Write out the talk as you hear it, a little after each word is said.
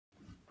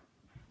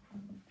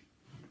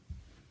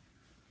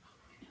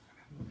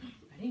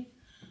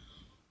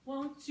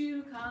Won't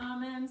you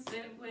come and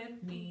sit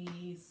with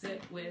me,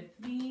 sit with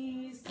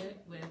me,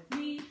 sit with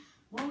me.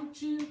 Won't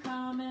you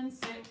come and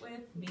sit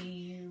with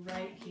me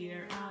right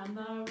here on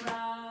the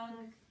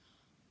rug?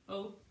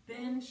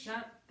 Open,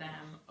 shut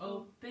them,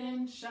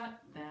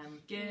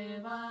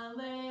 give a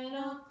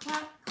little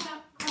clap,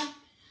 clap, clap.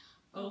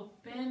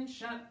 Open,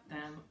 shut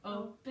them,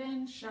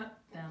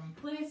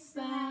 place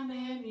them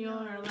in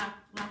your lap,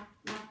 lap,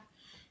 lap.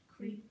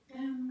 Creep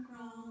them,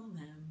 crawl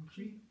them,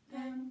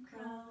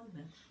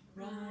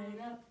 right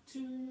up to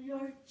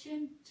your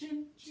chin,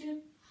 chin,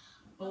 chin.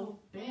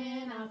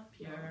 Open up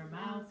your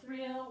mouth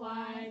real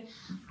wide,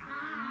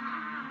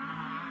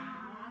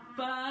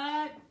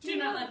 but do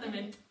not let them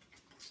in.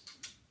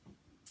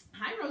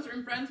 Hi, Rose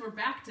Room friends, we're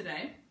back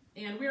today,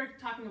 and we're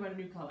talking about a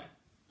new color.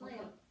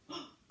 Blue.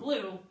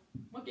 Blue?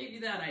 What gave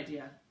you that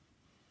idea?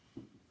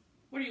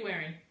 What are you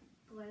wearing?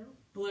 Blue.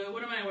 Blue.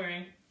 What am I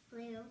wearing?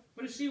 Blue.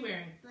 What is she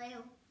wearing?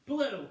 Blue.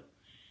 Blue.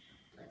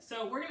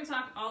 So we're going to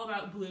talk all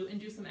about blue and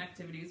do some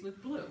activities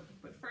with blue.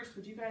 But first,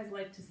 would you guys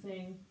like to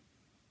sing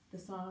the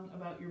song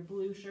about your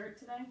blue shirt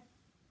today?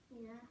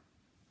 Yeah.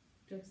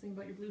 Would you like to sing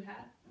about your blue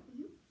hat?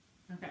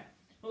 Mm-hmm. Okay.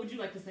 What would you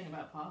like to sing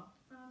about, Paul?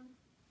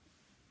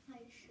 My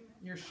shirt.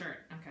 Your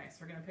shirt. Okay, so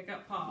we're going to pick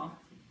up Paul.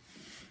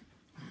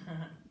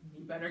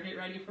 You better get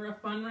ready for a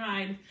fun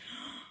ride.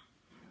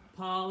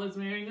 Paul is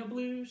wearing a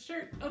blue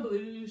shirt, a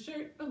blue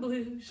shirt, a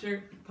blue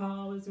shirt.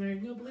 Paul is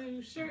wearing a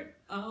blue shirt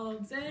all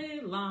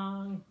day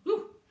long.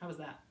 Woo! How was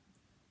that?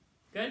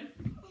 Good?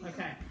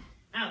 Okay.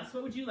 Alice,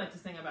 what would you like to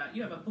sing about?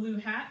 You have a blue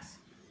hat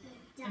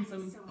and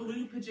some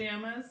blue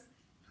pajamas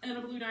and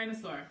a blue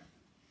dinosaur.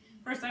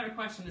 First, I have a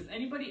question. Has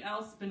anybody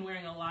else been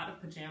wearing a lot of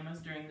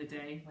pajamas during the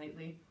day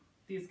lately?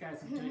 These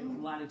guys are doing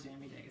a lot of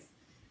jammy days.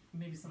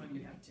 Maybe some of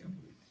you have too.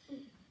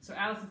 So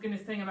Alice is going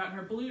to sing about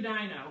her blue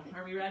dino.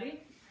 Are we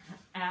ready?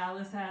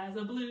 Alice has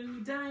a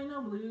blue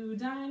dino, blue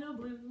dino,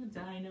 blue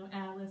dino.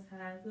 Alice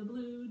has a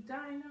blue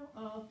dino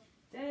all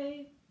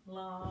day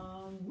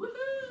long.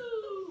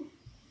 Woohoo!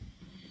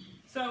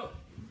 So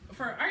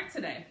for art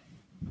today,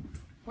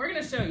 we're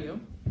going to show you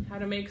how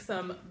to make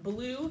some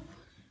blue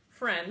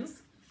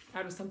friends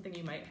out of something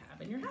you might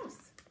have in your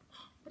house.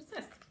 What is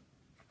this?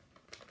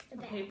 A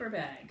paper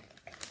bag.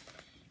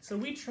 So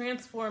we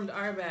transformed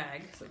our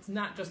bag, so it's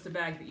not just a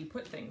bag that you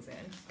put things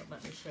in, but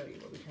let me show you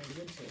what we turned it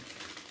into.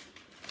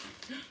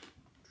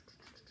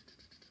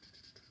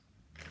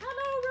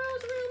 Hello,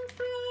 Rose Room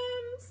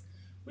friends!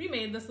 We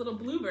made this little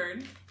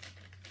bluebird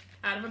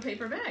out of a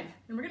paper bag,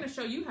 and we're going to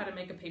show you how to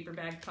make a paper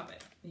bag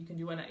puppet. You can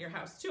do one at your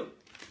house too.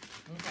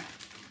 Okay.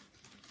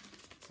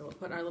 So we'll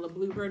put our little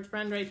bluebird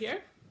friend right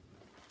here.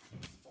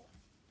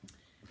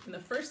 And the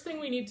first thing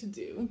we need to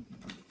do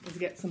is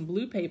get some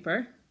blue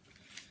paper,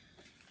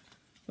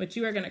 which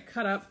you are going to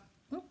cut up.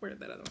 Oh, where did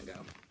that other one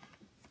go?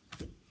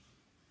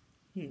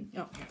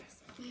 Oh, here it is.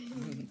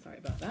 Sorry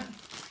about that.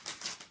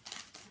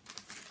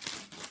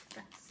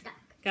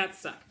 Got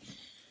stuck.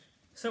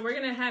 So we're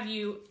going to have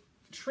you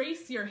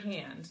trace your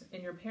hand,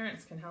 and your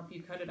parents can help you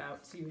cut it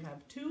out so you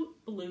have two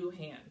blue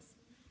hands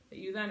that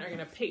you then are going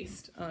to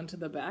paste onto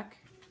the back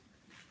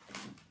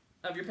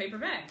of your paper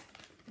bag.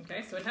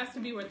 Okay, so it has to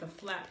be with the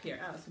flap here.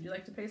 Alice, would you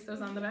like to paste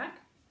those on the back?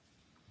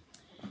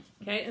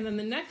 Okay, and then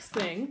the next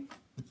thing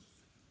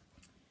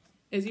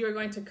is you are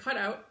going to cut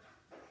out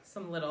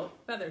some little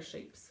feather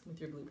shapes with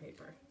your blue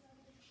paper.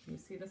 You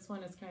see this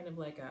one is kind of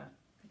like, I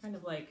don't know,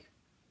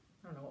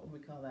 what would we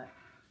call that?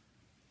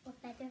 A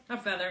feather. A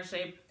feather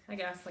shape, I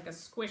guess, like a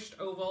squished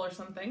oval or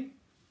something.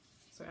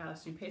 So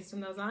Alice, you pasting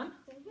those on?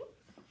 Mm-hmm.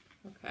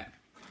 Okay.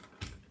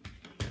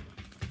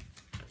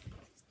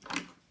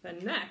 Then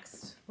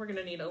next, we're going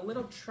to need a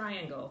little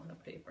triangle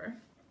of paper.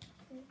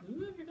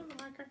 Ooh, here comes the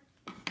marker.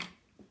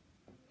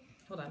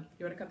 Hold on.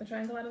 You want to cut the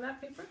triangle out of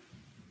that paper?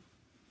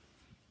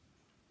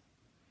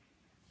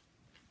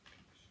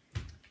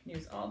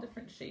 Use all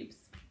different shapes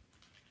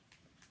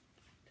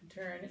to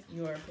turn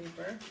your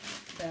paper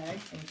bag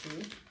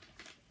into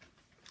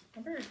a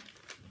bird.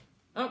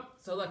 Oh,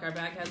 so look, our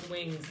bag has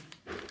wings.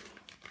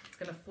 It's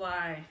going to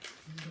fly.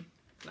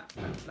 Flap,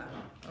 flap, flap.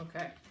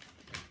 Okay.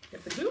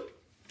 Get the glue.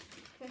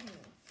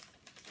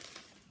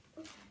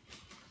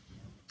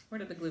 Where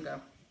did the glue go?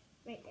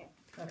 Right there.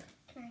 Okay.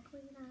 Can I glue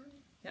it on?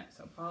 Yeah,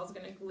 so Paul's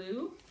going to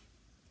glue.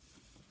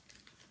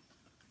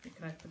 You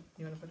want to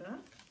put it on?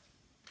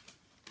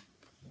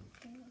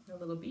 A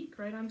little beak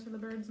right onto the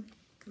bird's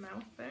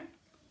mouth there.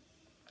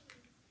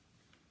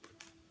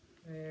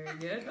 Very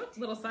good. Oh,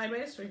 little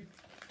sideways tree.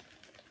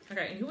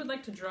 Okay, and who would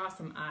like to draw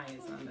some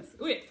eyes on this?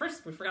 Oh, wait,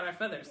 first we forgot our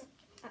feathers.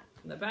 On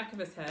the back of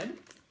his head,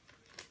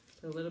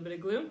 put a little bit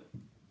of glue.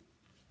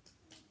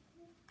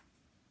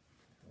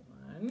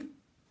 One.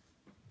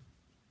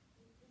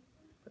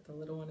 Put the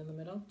little one in the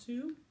middle.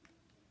 2.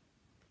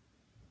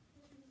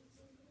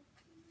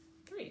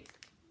 3.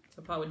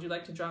 So Paul, would you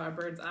like to draw our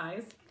bird's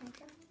eyes?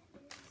 Okay.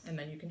 And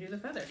then you can do the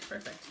feathers.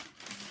 Perfect.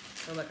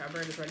 So look, our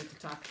bird is ready to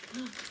talk.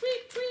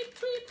 Tweet, tweet,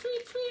 tweet,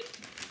 tweet, tweet.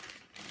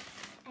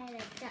 I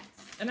like that.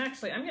 And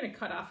actually, I'm going to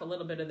cut off a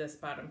little bit of this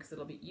bottom because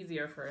it'll be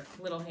easier for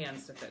little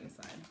hands to fit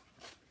inside.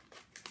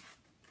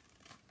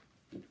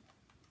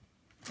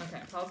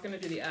 Okay, Paul's gonna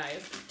do the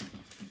eyes.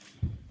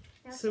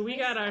 That's So we nice.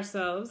 got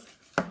ourselves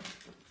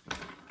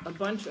a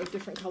bunch of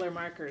different color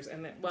markers,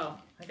 and then,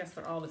 well, I guess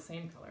they're all the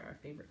same color, our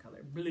favorite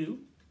color, blue,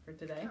 for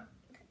today.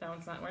 That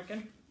one's not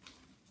working.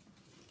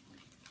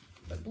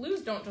 But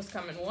blues don't just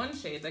come in one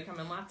shade, they come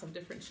in lots of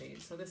different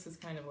shades. So this is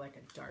kind of like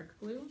a dark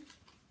blue.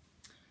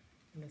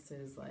 And this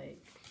is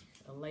like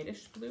a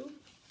lightish blue,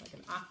 like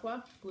an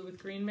aqua, blue with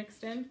green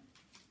mixed in.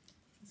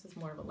 This is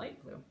more of a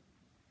light blue.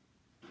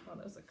 Oh,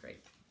 those look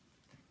great.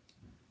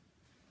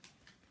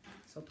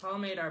 So Paul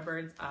made our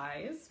bird's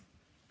eyes.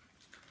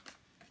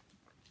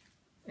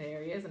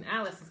 There he is, and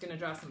Alice is going to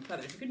draw some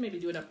feathers. You could maybe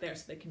do it up there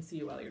so they can see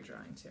you while you're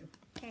drawing too.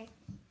 Okay.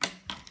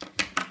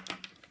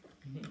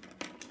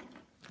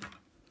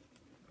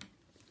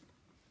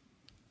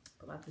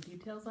 Put lots of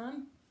details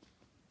on.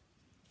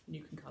 And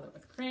you can color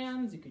with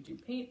crayons, you could do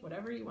paint,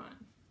 whatever you want.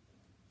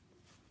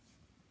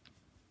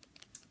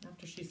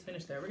 After she's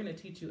finished there, we're going to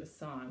teach you a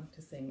song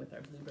to sing with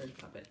our bluebird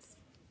puppets.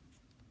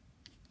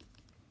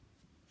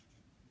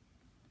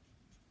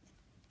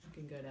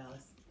 Looking good,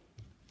 Alice.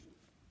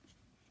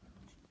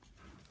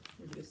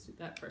 Maybe just do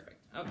that. Perfect.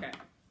 Okay.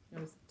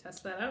 Let's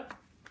test that out.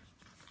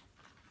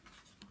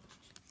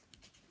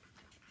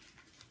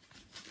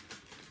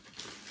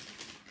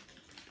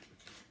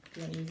 Do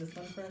you want to use this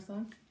one for our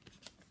song?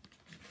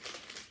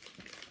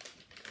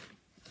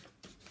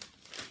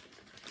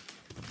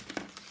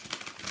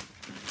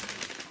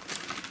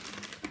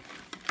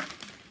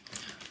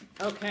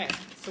 Okay,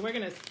 so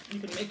you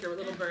can make your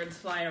little birds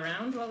fly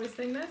around while we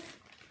sing this.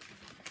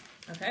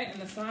 Okay,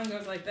 and the song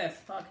goes like this.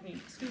 Paul, can you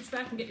scooch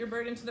back and get your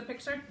bird into the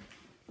picture?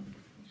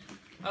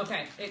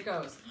 Okay, it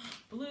goes.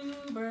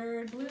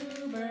 Bluebird,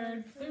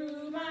 bluebird,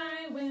 through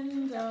my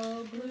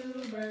window.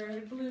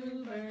 Bluebird,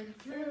 bluebird,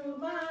 through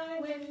my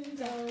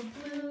window.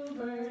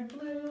 Bluebird,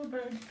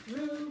 bluebird,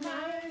 through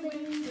my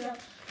window.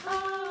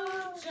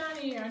 Oh,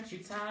 Johnny, aren't you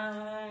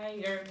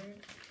tired?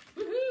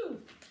 Woohoo!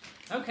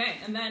 Okay,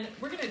 and then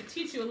we're going to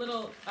teach you a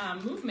little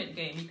movement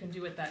game you can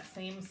do with that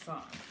same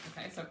song.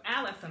 Okay, so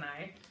Alice and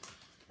I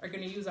are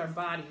going to use our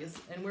bodies,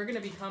 and we're going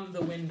to become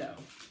the window.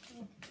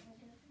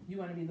 You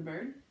want to be the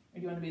bird, or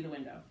do you want to be the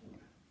window?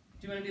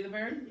 Do you want to be the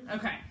bird?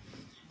 Okay.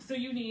 So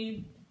you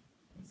need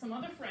some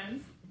other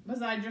friends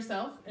beside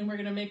yourself, and we're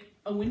going to make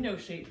a window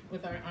shape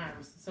with our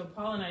arms. So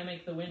Paul and I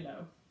make the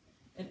window,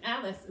 and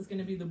Alice is going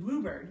to be the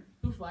bluebird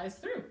who flies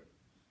through.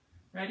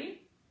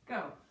 Ready?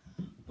 Go.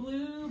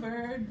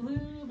 Bluebird,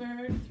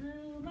 bluebird,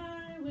 through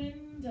my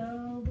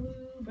window.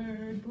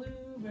 Bluebird,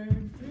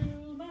 bluebird,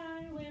 through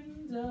my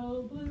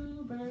window.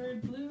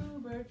 Bluebird,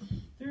 bluebird,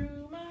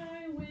 through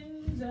my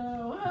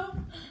window. Oh,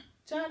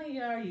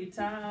 Johnny, are you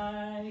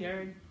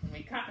tired? And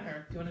we caught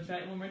her. Do you want to try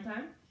it one more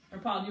time? Or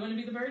Paul, do you want to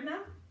be the bird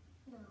now?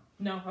 No.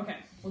 No? Okay.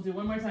 We'll do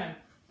one more time.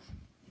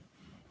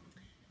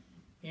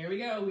 Here we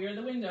go. We are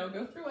the window.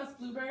 Go through us,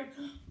 bluebird.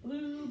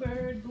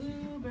 Bluebird,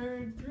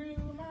 bluebird, through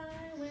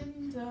my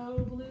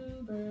window.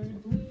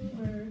 Bluebird,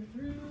 bluebird,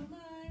 through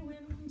my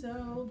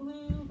window.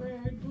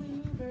 Bluebird,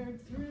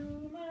 bluebird,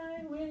 through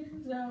my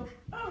window.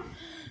 Oh,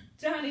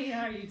 Johnny,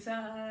 are you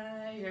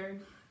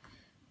tired?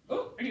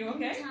 Oh, are you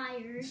okay?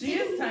 I'm tired. She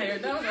is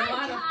tired. That was a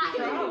lot of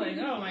crawling.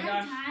 Oh my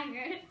gosh. I'm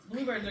tired.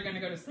 Bluebirds are going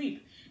to go to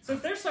sleep. So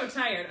if they're so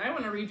tired, I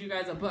want to read you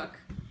guys a book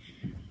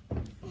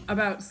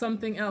about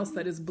something else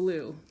that is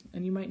blue.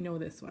 And you might know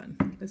this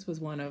one. This was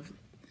one of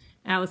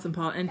Alice and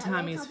Paul and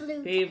Tommy's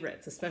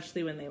favorites,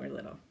 especially when they were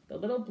little. The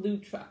little blue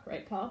truck,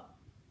 right, Paul?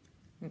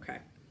 Okay.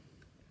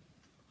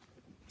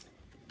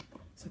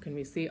 So can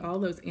we see all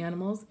those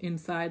animals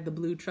inside the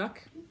blue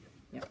truck?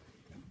 Yep.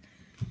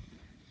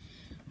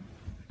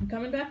 You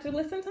coming back to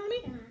listen,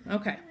 Tommy?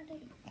 Okay.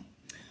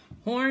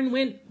 Horn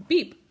went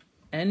beep,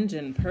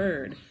 engine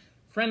purred,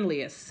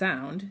 friendliest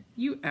sound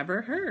you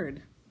ever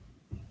heard.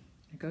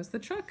 There goes the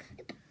truck.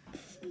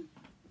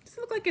 Does it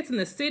look like it's in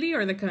the city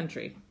or the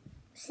country?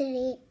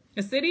 City.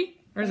 A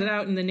city? Or is it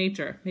out in the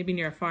nature? Maybe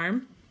near a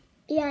farm?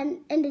 Yeah,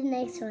 and the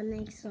next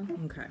one.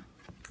 Okay.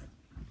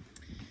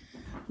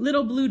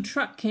 Little blue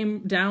truck came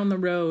down the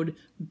road.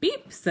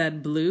 Beep,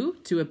 said Blue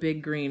to a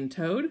big green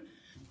toad.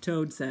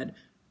 Toad said,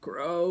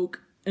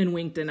 croak, and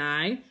winked an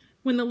eye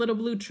when the little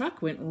blue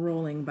truck went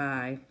rolling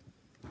by.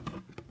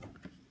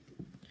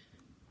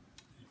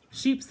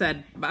 Sheep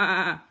said,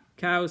 baa.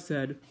 Cow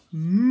said,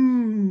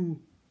 moo.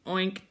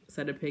 Oink,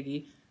 said a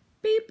piggy.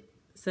 Beep,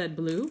 said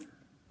Blue.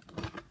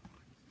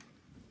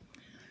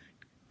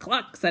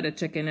 Cluck, said a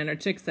chicken, and her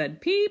chick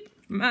said, peep.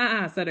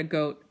 Ma, said a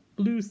goat.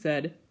 Blue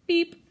said,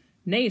 beep.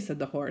 Neigh, said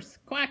the horse.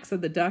 Quack,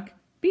 said the duck.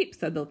 Beep,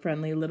 said the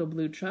friendly little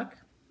blue truck.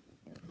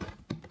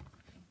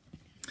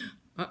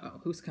 Uh-oh,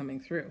 who's coming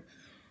through?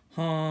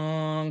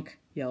 Honk,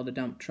 yelled a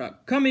dump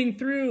truck. Coming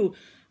through!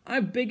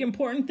 I've big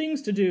important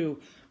things to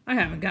do. I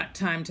haven't got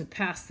time to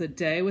pass the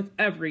day with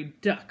every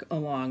duck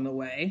along the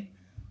way.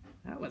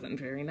 That wasn't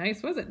very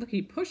nice, was it? Look,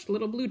 he pushed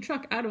little blue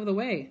truck out of the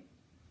way.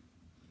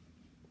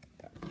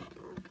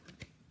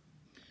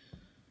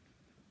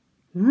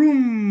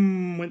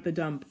 Vroom went the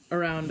dump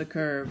around the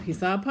curve. He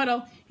saw a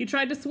puddle. He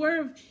tried to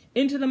swerve.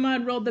 Into the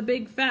mud rolled the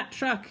big fat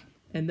truck.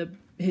 And the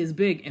his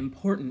big,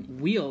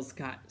 important wheels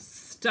got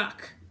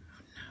stuck.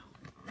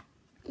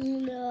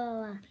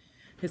 No.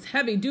 His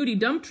heavy-duty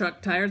dump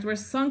truck tires were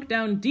sunk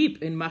down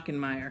deep in muck and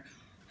mire.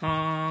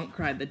 Honk,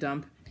 cried the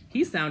dump.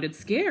 He sounded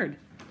scared.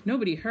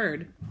 Nobody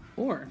heard,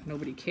 or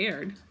nobody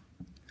cared.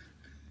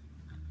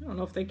 I don't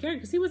know if they cared,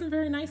 because he wasn't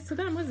very nice to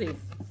them, was he?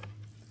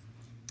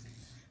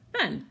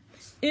 Then,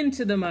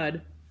 into the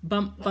mud,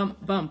 bump,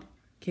 bump, bump,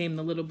 came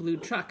the little blue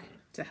truck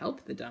to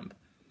help the dump.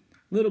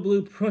 Little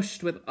Blue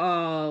pushed with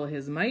all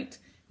his might.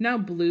 Now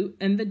Blue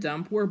and the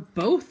dump were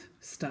both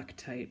stuck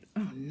tight.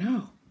 Oh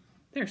no,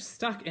 they're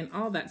stuck in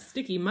all that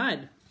sticky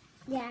mud.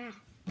 Yeah.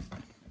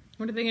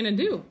 What are they gonna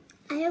do?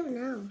 I don't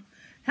know.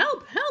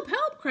 Help, help,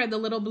 help, cried the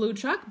little blue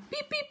truck.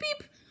 Beep, beep,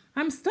 beep.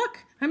 I'm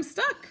stuck, I'm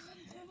stuck.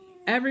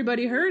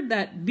 Everybody heard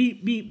that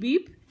beep, beep,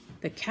 beep.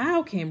 The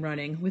cow came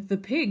running with the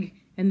pig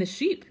and the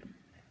sheep.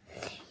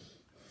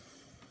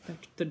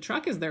 The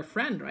truck is their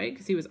friend, right?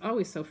 Because he was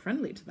always so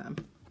friendly to them.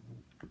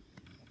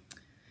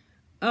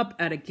 Up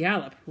at a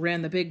gallop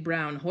ran the big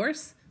brown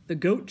horse. The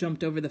goat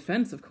jumped over the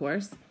fence, of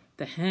course.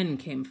 The hen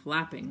came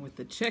flapping with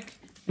the chick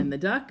and the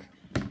duck.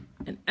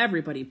 And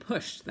everybody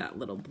pushed that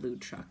little blue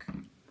truck.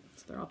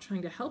 So they're all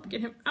trying to help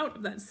get him out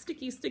of that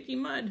sticky, sticky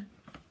mud.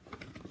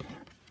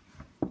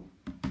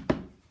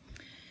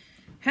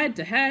 Head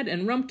to head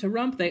and rump to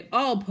rump, they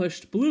all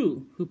pushed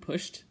Blue, who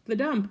pushed the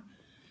dump.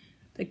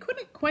 They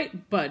couldn't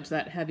quite budge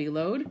that heavy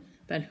load.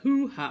 Then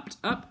who hopped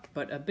up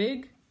but a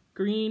big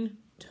green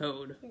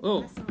toad?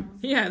 Oh,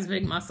 he has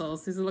big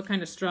muscles. Does he look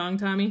kind of strong,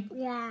 Tommy?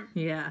 Yeah.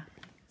 Yeah,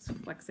 he's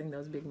flexing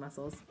those big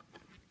muscles.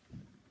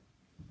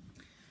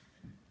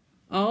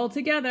 All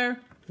together,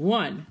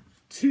 1,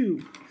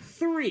 2,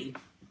 3.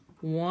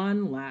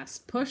 One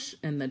last push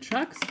and the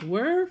trucks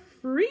were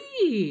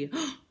free.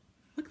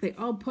 Look, they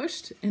all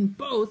pushed and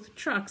both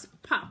trucks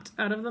popped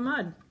out of the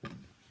mud.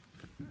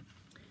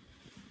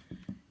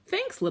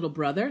 Thanks, little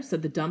brother,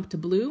 said the dump to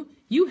Blue.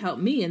 You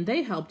helped me and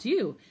they helped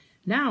you.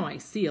 Now I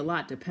see a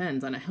lot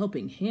depends on a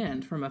helping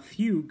hand from a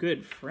few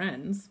good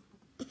friends.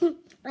 I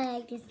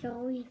like the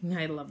story.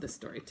 I love this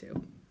story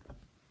too.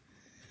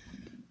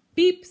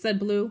 Beep, said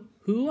Blue.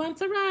 Who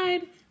wants a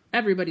ride?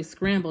 Everybody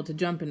scrambled to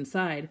jump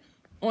inside.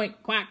 Oink,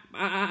 quack,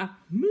 bah,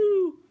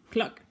 moo,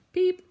 cluck,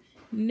 peep,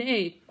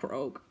 neigh,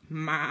 croak,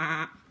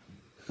 ma.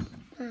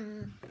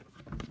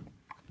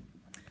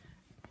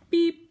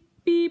 Beep,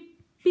 beep,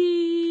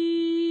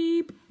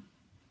 beep.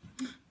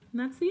 And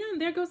that's the end.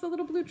 There goes the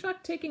little blue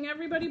truck taking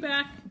everybody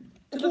back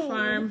to the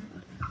farm.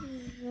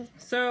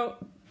 So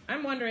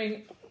I'm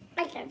wondering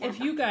if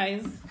you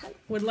guys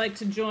would like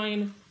to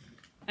join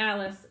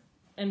Alice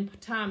and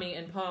Tommy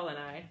and Paul and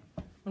I,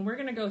 and we're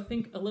going to go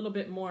think a little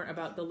bit more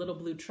about the little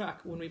blue truck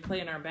when we play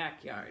in our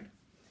backyard.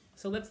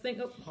 So let's think,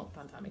 oh, hold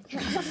on, Tommy.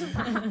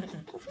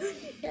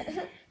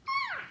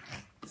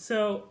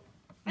 So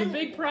the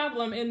big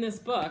problem in this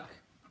book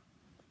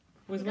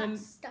was when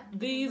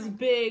these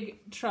big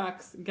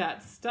trucks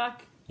got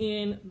stuck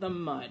in the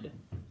mud.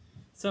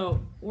 So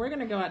we're going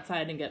to go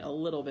outside and get a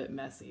little bit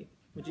messy.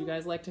 Would you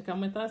guys like to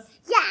come with us?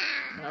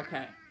 Yeah.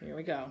 Okay, here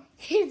we go.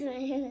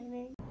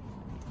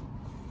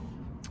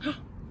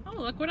 Oh,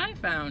 look what I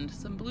found.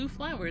 Some blue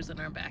flowers in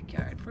our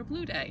backyard for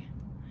Blue Day.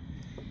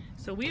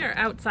 So we are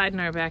outside in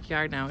our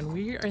backyard now, and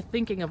we are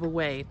thinking of a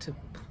way to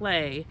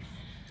play,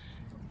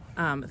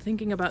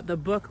 thinking about the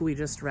book we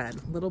just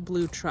read, Little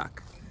Blue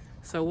Truck.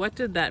 So what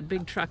did that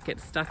big truck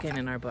get stuck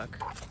in our book?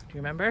 Do you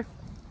remember?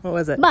 What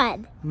was it?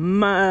 Mud.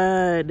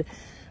 Mud.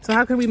 So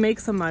how could we make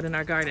some mud in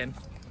our garden?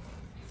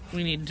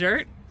 We need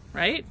dirt,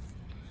 right?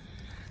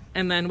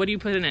 And then what do you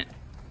put in it?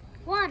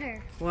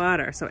 Water.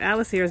 Water. So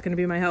Alice here is going to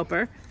be my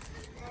helper.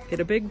 Get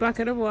a big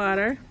bucket of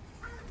water.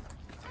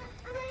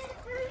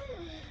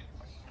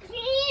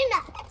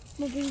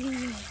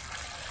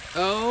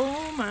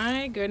 Oh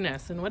my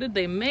goodness. And what did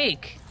they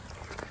make?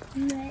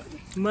 Mud.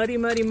 Muddy,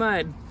 muddy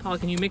mud. Paul,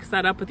 can you mix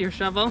that up with your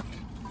shovel?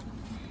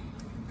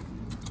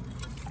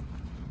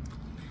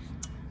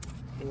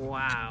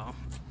 Wow.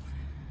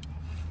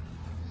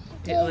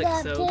 It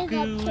looks so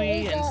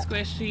gooey and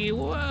squishy.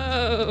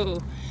 Whoa.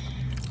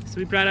 So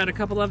we brought out a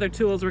couple other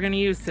tools we're going to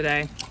use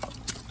today.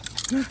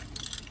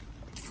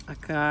 A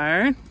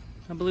car.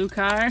 A blue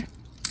car.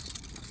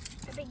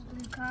 A big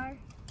blue car.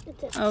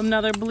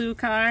 Another blue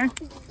car.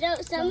 No,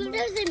 some of those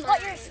are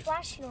what you're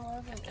splashing all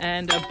over.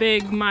 And a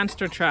big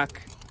monster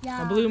truck.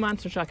 Yeah. A blue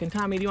monster truck. And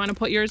Tommy, do you want to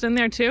put yours in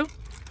there too?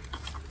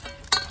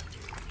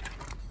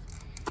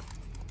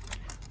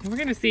 We're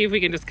going to see if we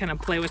can just kind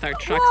of play with our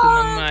trucks in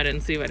the mud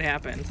and see what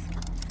happens.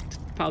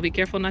 Paul, be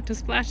careful not to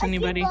splash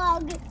anybody. I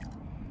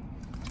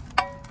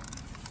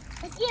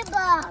see a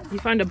bug. You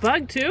found a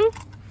bug too?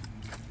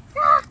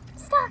 Ah, I'm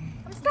stuck.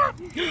 I'm stuck.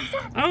 I'm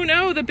stuck. Oh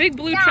no, the big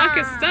blue truck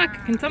is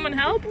stuck. Can someone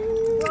help?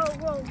 Whoa,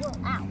 whoa, whoa.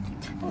 Ow.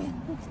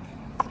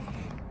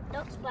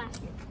 Don't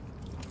splash me.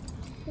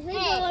 I think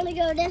I want to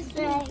go this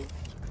way.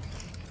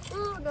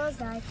 Oh, no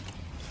side.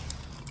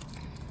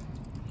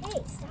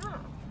 Hey,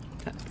 stop.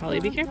 Polly,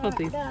 be careful,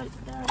 please.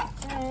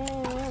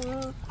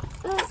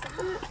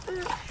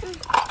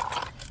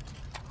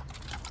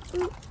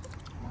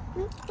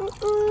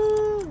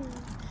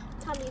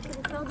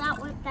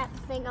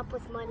 thing up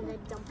with mud and then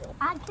dump it.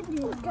 I can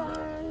do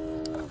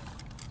that.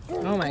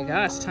 Oh my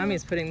gosh,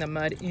 Tommy's putting the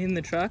mud in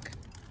the truck.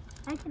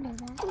 I can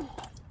do that.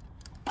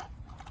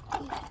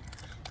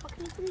 How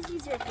can you please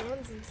use your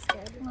hands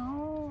instead?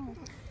 No.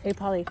 Hey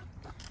Polly,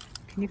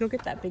 can you go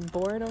get that big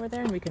board over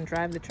there and we can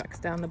drive the trucks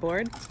down the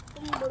board?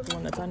 The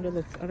one that's under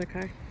the other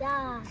car.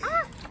 Yeah.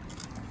 Ah!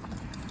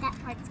 That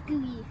part's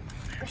gooey.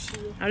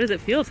 Squishy. How does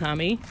it feel,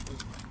 Tommy?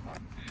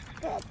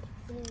 Good.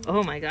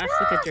 Oh my gosh,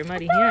 look at your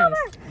muddy hands.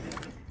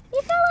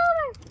 You fell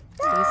over.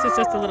 So this is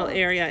just a little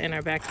area in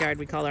our backyard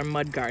we call our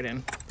mud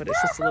garden. But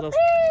it's just a little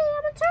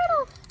I'm a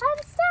turtle.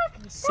 I'm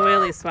stuck.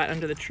 soily spot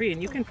under the tree,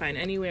 and you can find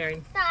anywhere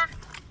in Ah.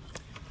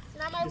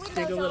 Now my just dig a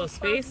window's little all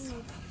space.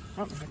 foggy.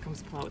 Oh, here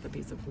comes Paul with a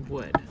piece of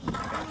wood.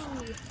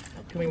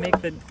 Can we make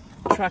the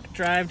truck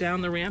drive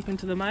down the ramp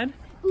into the mud?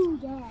 Ooh,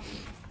 yeah.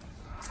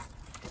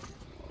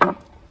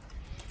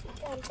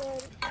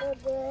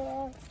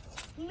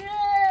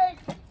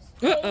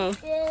 Uh-oh.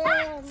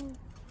 That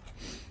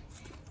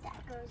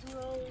goes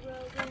roll,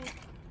 roll, roll.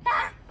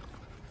 Ah!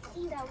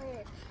 See that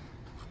weird.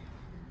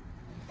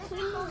 And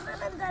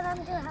then I'm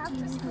gonna have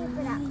to scoop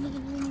it out.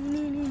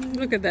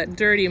 Look at that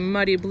dirty,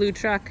 muddy blue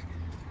truck.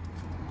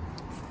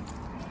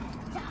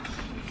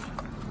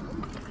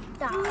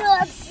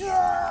 Nut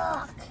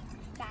truck.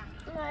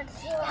 Nut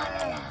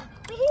truck.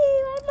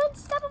 I'm not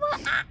stopping.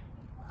 Ah!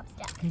 I'm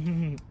stuck.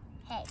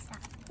 Hey,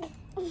 stop.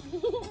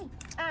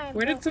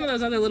 Where did some of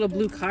those other little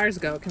blue cars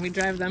go? Can we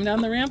drive them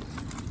down the ramp?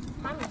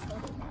 I'm just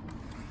gonna do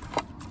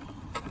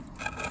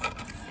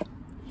that.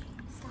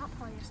 Stop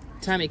while you're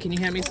splashing. Tommy, can you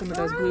hand me some of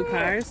those blue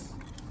cars?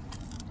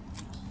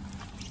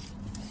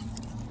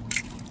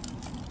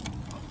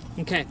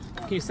 Okay,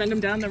 can you send them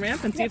down the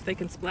ramp and see if they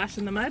can splash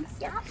in the mud?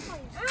 Stop while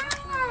you're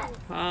splashing.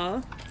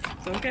 Paul,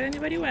 don't get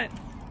anybody wet.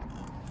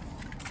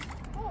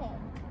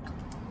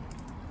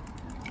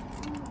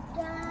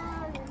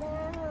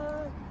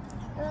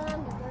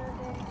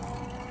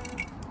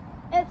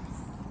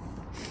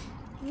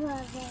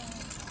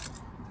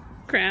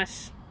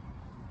 Crash.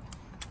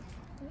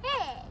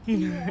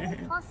 Hey!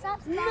 I'll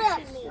stop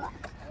splashing me.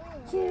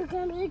 Here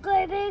comes a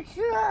great big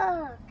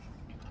truck.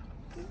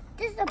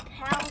 This is a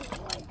pound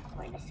board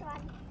for this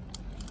one.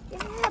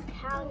 This is a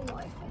pound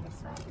board for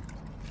this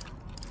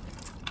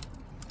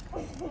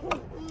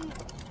one.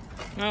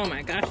 Oh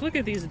my gosh, look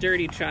at these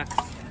dirty trucks.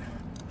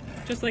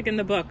 Just like in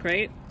the book,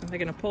 right? Are they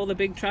gonna pull the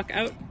big truck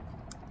out?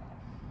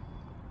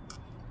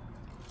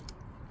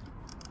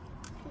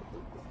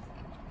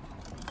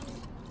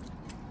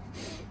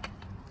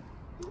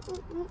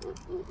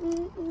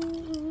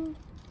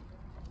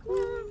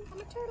 I'm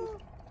a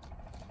turtle.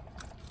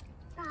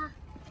 Ah,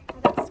 I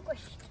got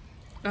squished.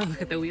 Oh,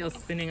 look at the wheels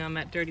spinning on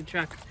that dirty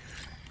truck.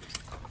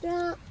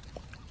 Yeah.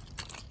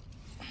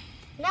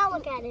 Now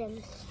look at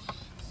him.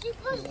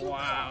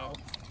 Wow.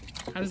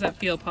 How does that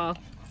feel, Paul?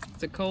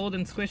 Is it cold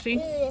and squishy?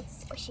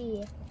 It's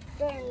squishy.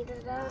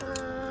 Squishy.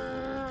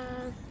 Ah,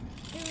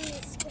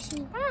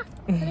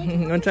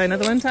 You want to try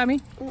another one, Tommy?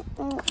 can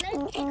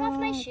I take off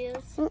my shoes?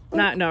 No,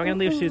 we're going to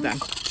leave shoes on.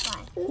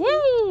 Fine.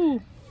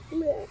 Woo!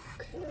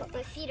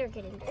 My feet are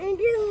getting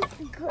dirty.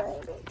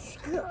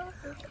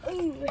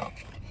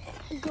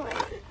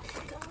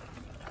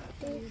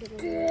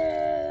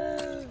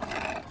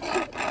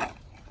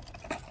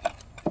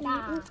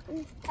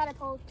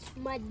 Catapult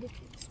mud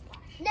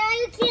splash. Now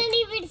you can't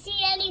even see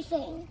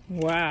anything.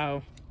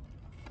 Wow.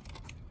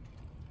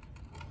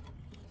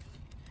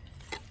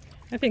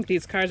 I think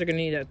these cars are going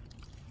to need a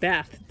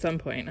bath at some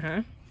point,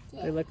 huh?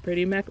 Yeah. They look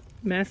pretty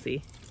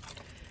messy.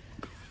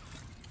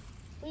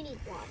 We need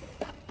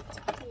water.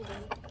 We need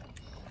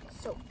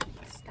soap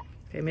stuff.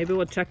 Okay, maybe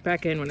we'll check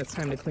back in when it's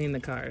time to clean the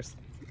cars.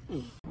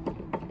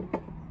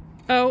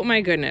 Oh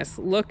my goodness,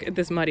 look at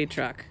this muddy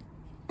truck.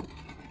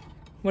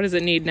 What does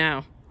it need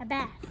now? A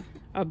bath.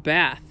 A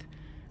bath.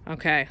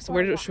 Okay,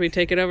 so should we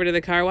take it over to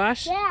the car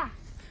wash? Yeah.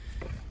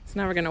 So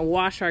now we're gonna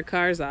wash our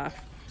cars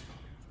off.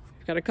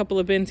 We've got a couple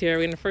of bins here.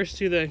 We're gonna first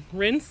do the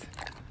rinse.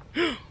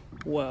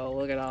 Whoa,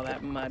 look at all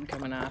that mud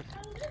coming off.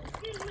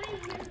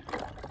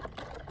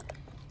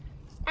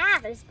 Ah,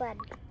 there's blood.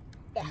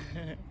 Yeah.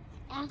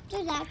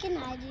 After that, can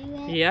I do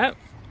it? Yep,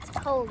 It's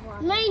cold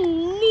water.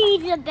 Mine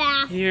needs a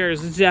bath.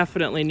 yours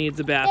definitely needs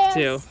a bath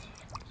too.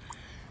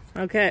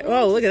 Okay,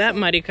 oh, look at that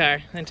muddy car.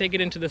 Then take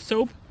it into the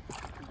soap.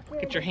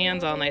 Get your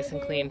hands all nice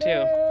and clean too.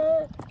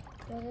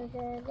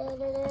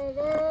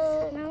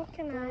 Now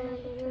can I?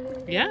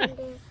 Yeah.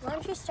 Why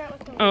don't you start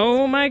with the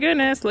Oh my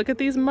goodness, look at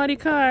these muddy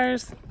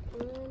cars.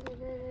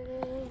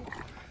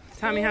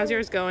 Tommy, how's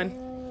yours going?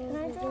 Can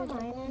I draw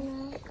mine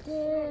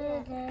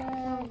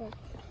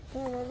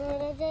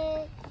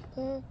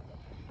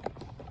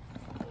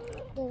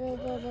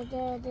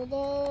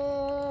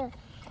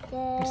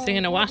You're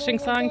singing a washing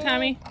song,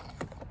 Tommy?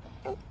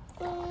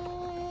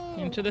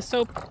 Into the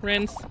soap,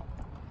 rinse.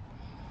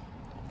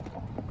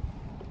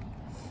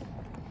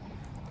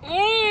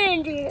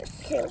 And your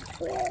soap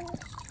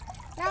rinse.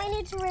 Now I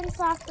need to rinse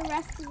off the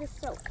rest of the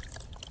soap.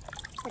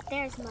 But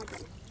there's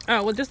muddy.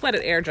 Oh, well, just let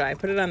it air dry.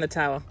 Put it on the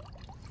towel.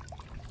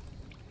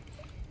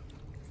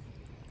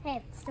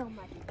 Hey, it's still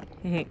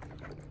muddy.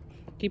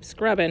 Keep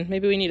scrubbing.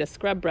 Maybe we need a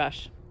scrub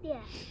brush. Yeah.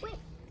 Wait.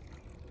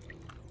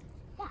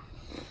 Yeah.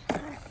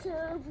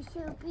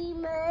 Soapy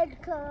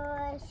mud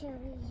car.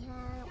 Soapy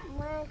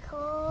mud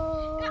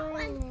car. That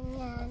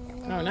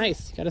one. Oh,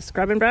 nice. You got a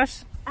scrubbing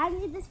brush? I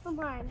need this for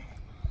mine.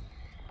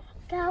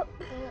 Go.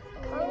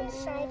 I'm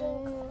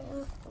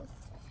shining.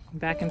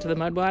 Back into the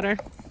mud water.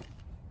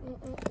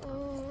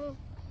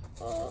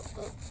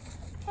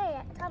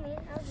 Hey, Tommy,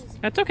 I'll use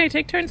it. That's okay.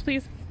 Take turns,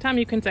 please. Tom,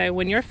 you can say,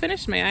 when you're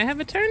finished, may I have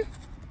a turn?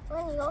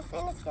 When you're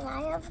finished, can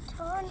I have a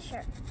turn?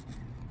 Sure.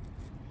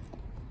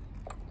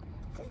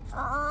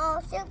 Oh,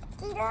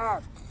 souped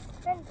up.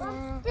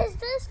 Does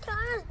this count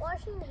as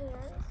washing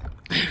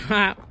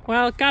hands?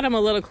 Well, it got them a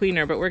little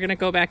cleaner, but we're going to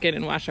go back in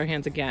and wash our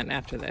hands again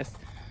after this.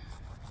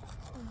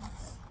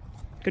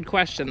 Good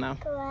question, though.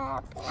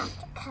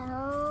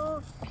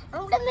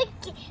 I'm gonna make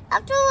it,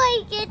 after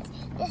I get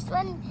this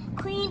one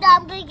cleaned,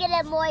 I'm gonna get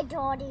it more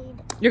dirty.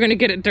 You're going to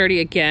get it dirty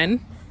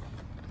again?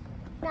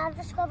 Now I'm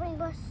just scrubbing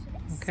brush.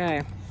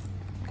 Okay.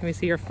 Can we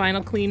see your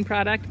final clean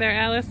product there,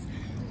 Alice?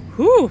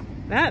 Whew,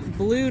 that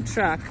blue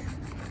truck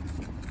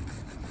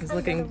is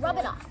looking Rub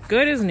it off.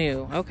 good as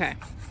new. Okay.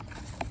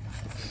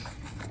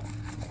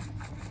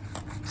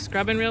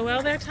 Scrubbing real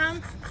well there,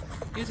 Tom?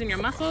 Using your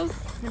muscles?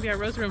 Maybe our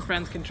Rose Room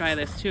friends can try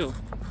this too.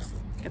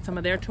 Get some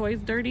of their toys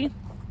dirty.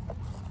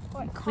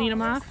 Clean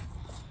them off.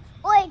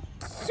 Wait,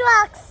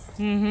 trucks.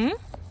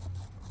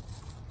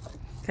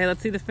 Okay,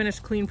 let's see the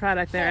finished clean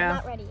product there, Al.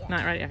 Not ready yet.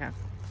 Not ready, okay.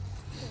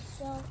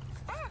 So,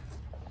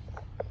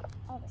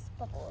 all this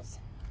bubbles.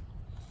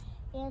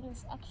 And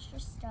this extra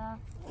stuff.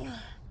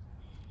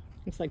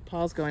 Looks like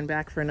Paul's going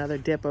back for another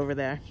dip over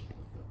there.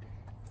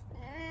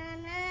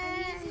 I'm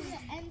using the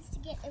ends to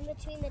get in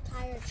between the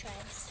tire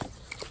treads.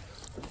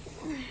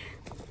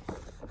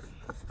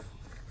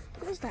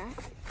 What is that?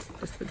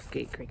 Just the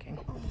gate creaking.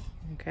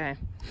 Okay.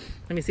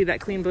 Let me see that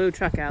clean blue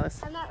truck,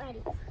 Alice. I'm not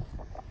ready.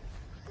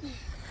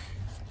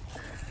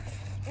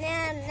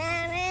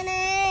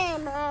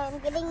 I'm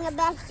getting the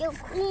best so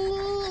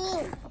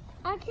clean.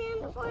 I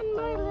can't find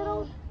my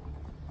little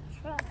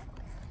truck.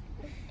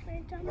 Can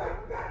I jump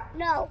out?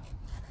 No.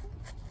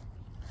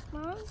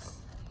 Mom,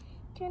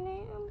 can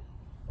I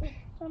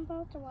jump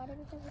out the water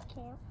because I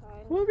can't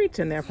find it? We'll reach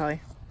in there,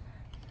 probably.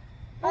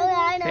 Oh,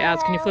 I know. Okay,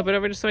 Alice, can you flip it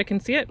over just so I can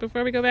see it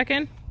before we go back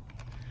in?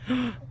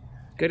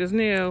 Good as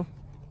new.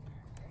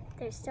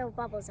 There's still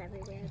bubbles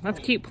everywhere. Let's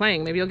keep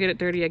playing. Maybe you'll get it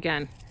dirty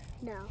again.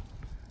 No.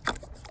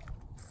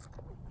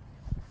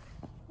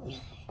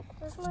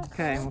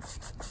 Okay. We'll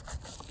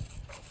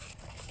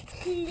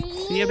See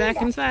see you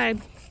back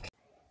inside.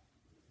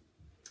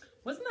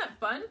 Wasn't that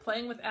fun,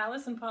 playing with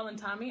Alice and Paul and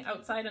Tommy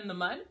outside in the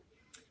mud?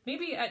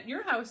 Maybe at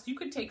your house you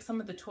could take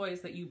some of the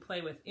toys that you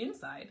play with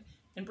inside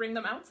and bring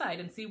them outside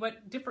and see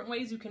what different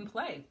ways you can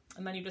play.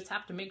 And then you just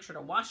have to make sure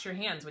to wash your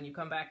hands when you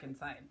come back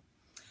inside.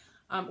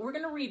 We're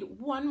going to read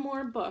one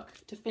more book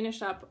to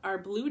finish up our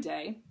blue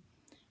day.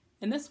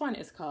 And this one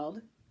is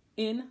called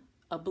In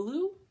a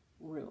Blue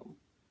Room.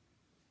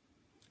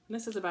 And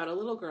this is about a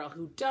little girl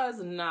who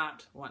does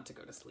not want to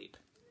go to sleep.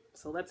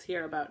 So let's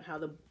hear about how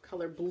the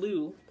color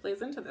blue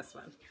plays into this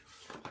one.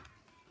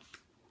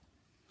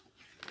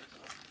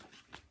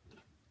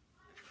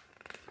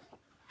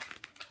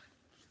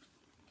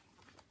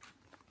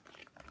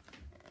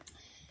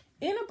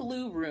 In a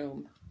blue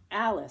room,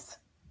 Alice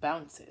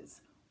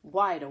bounces,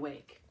 wide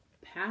awake,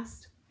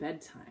 past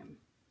bedtime.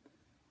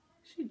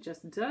 She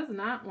just does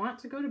not want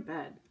to go to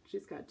bed.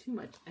 She's got too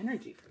much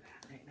energy for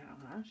that right now,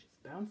 huh? She's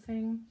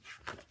bouncing,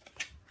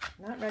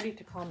 not ready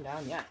to calm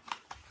down yet.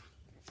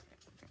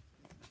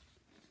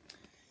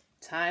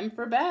 Time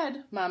for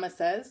bed, Mama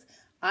says.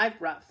 I've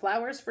brought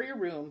flowers for your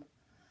room.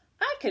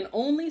 I can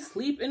only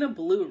sleep in a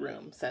blue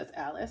room, says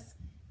Alice.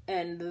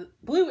 And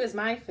blue is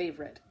my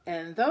favorite.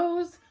 And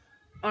those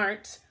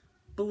aren't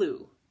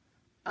blue.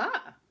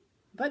 Ah,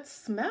 but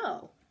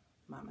smell,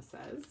 Mama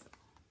says.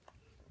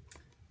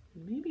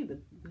 Maybe the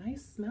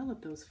nice smell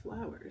of those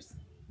flowers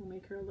will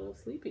make her a little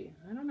sleepy.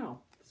 I don't know.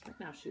 Right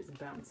now she's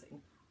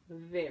bouncing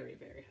very,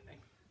 very high.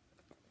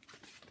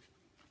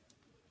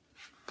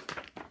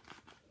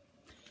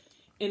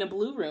 In a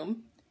blue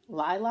room,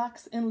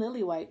 lilacs and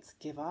lily whites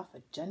give off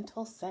a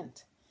gentle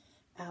scent.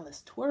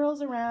 Alice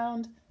twirls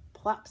around,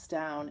 plops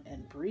down,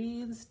 and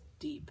breathes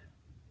deep.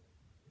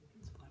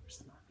 These flowers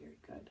smell very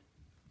good.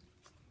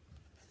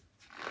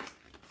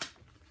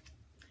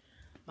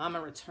 Mama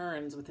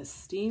returns with a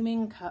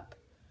steaming cup.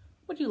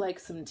 Would you like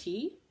some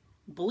tea?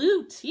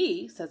 Blue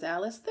tea, says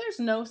Alice. There's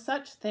no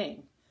such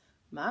thing.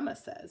 Mama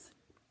says,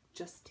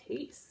 just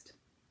taste.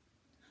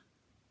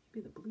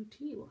 Maybe the blue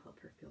tea will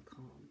help her feel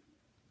calm.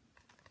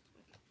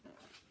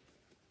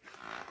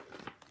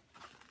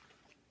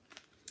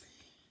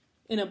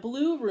 In a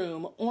blue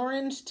room,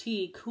 orange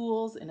tea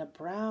cools in a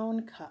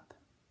brown cup.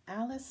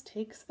 Alice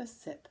takes a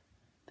sip,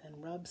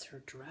 then rubs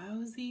her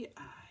drowsy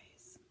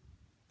eyes.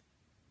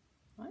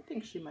 I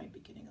think she might be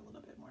getting a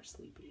little bit more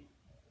sleepy.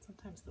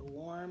 Sometimes the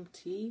warm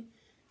tea,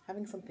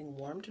 having something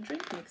warm to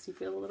drink makes you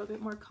feel a little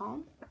bit more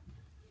calm.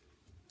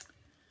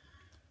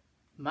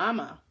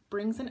 Mama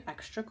brings an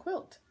extra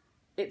quilt.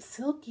 It's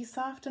silky,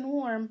 soft, and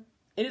warm.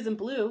 It isn't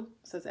blue,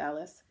 says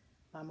Alice.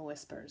 Mama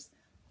whispers,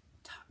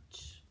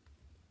 touch.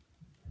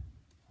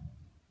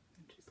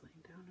 And she's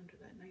laying down under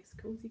that nice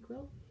cozy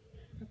quilt.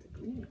 That's a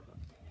green quilt.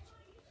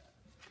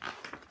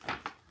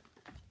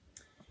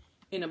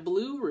 In a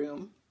blue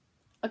room,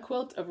 a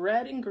quilt of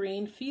red and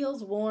green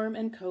feels warm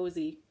and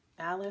cozy.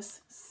 Alice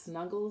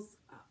snuggles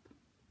up.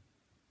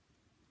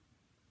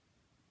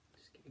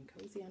 Just getting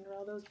cozy under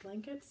all those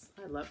blankets.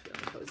 I love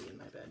feeling cozy in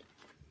my bed.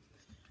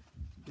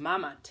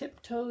 Mama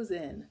tiptoes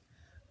in.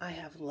 I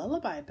have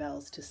lullaby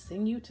bells to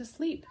sing you to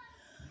sleep.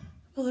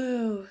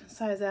 Blue,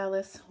 sighs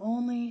Alice,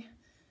 only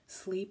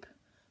sleep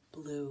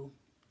blue.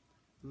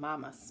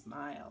 Mama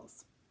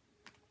smiles.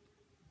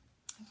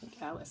 I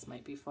think Alice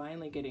might be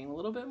finally getting a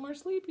little bit more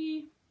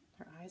sleepy.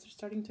 Her eyes are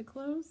starting to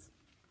close.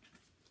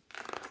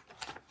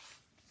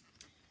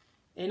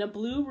 In a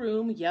blue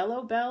room,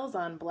 yellow bells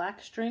on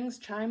black strings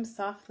chime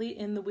softly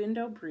in the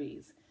window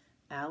breeze.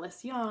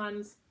 Alice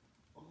yawns.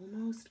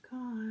 Almost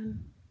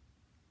gone.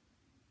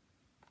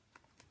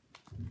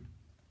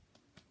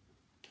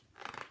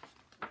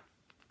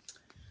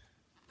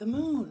 The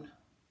moon.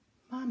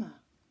 Mama,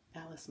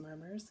 Alice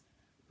murmurs.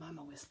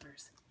 Mama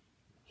whispers,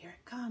 here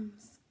it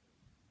comes.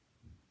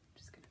 I'm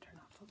just going to turn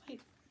off the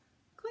light.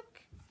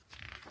 Click.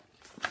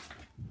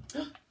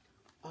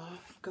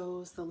 Off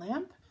goes the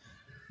lamp,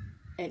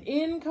 and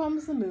in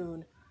comes the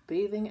moon,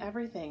 bathing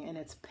everything in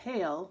its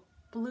pale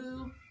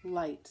blue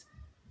light.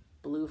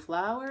 Blue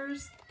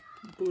flowers,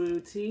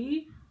 blue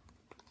tea.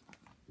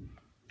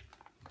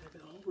 The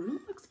whole room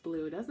looks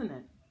blue, doesn't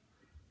it?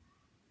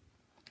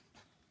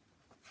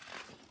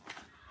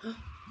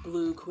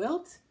 Blue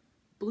quilt,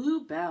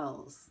 blue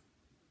bells.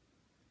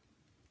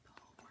 The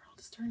whole world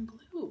is turned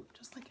blue,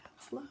 just like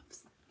Alice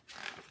loves.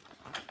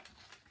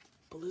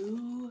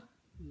 Blue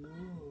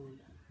moon.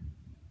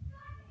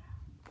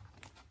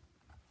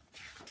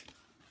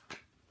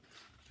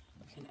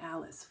 And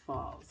Alice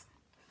falls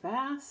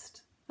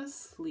fast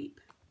asleep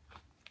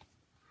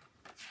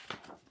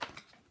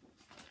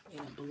in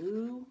a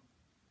blue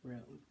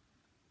room.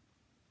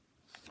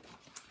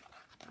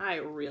 I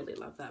really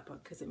love that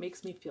book because it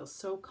makes me feel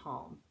so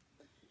calm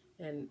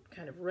and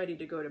kind of ready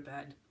to go to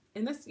bed.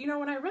 And this, you know,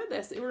 when I read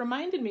this, it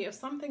reminded me of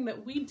something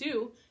that we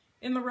do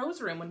in the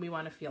Rose Room when we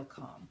want to feel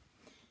calm.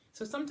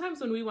 So sometimes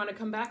when we want to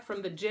come back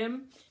from the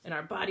gym and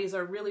our bodies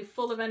are really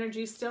full of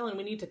energy still and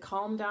we need to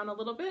calm down a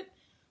little bit,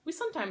 we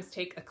sometimes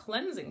take a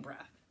cleansing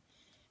breath.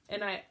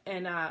 And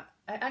I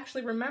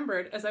actually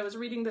remembered as I was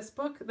reading this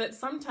book that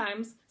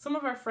sometimes some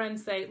of our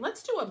friends say,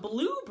 let's do a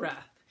blue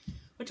breath,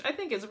 which I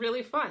think is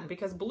really fun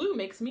because blue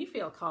makes me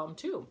feel calm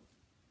too.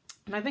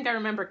 And I think I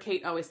remember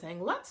Kate always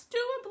saying, let's do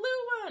a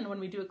blue one when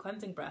we do a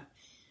cleansing breath.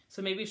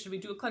 So maybe should we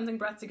do a cleansing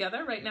breath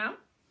together right now?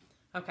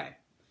 Okay,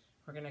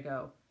 we're gonna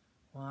go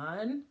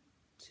 1,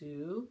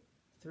 2,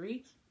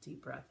 3,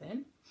 deep breath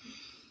in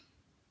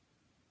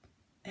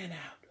and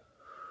out.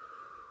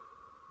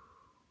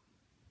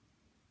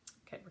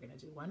 Okay, we're gonna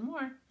do one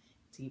more.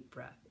 Deep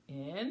breath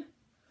in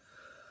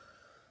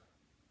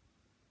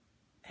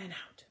and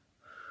out.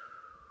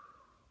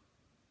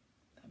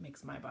 That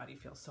makes my body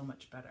feel so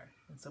much better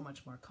and so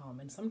much more calm.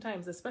 And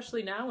sometimes,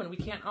 especially now when we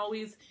can't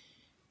always,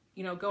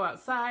 you know, go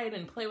outside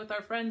and play with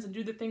our friends and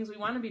do the things we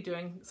want to be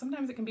doing,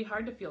 sometimes it can be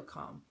hard to feel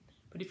calm.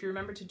 But if you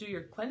remember to do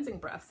your cleansing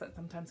breaths, that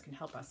sometimes can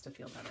help us to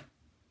feel better.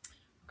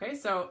 Okay,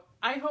 so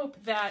I hope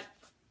that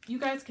you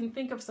guys can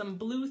think of some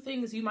blue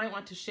things you might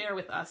want to share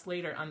with us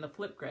later on the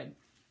Flipgrid.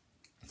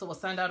 So we'll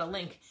send out a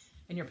link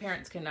and your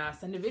parents can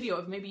send a video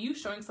of maybe you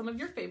showing some of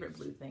your favorite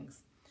blue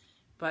things.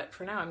 But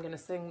for now, I'm going to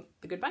sing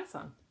the goodbye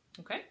song.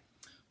 Okay?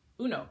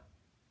 1,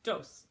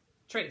 2,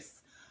 3.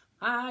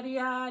 Adi,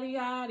 adi,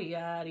 adi,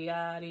 adi,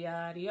 adi,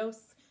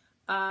 adios.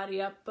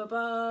 Adi up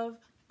above,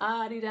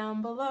 adi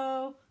down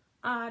below.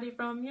 Adi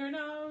from your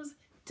nose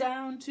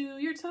down to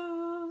your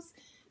toes.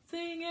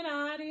 Singing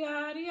adi,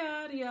 adi,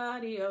 adi,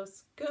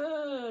 adios.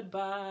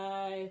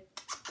 Goodbye.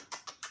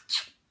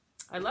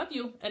 I love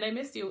you and I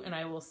miss you and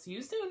I will see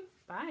you soon.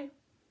 Bye.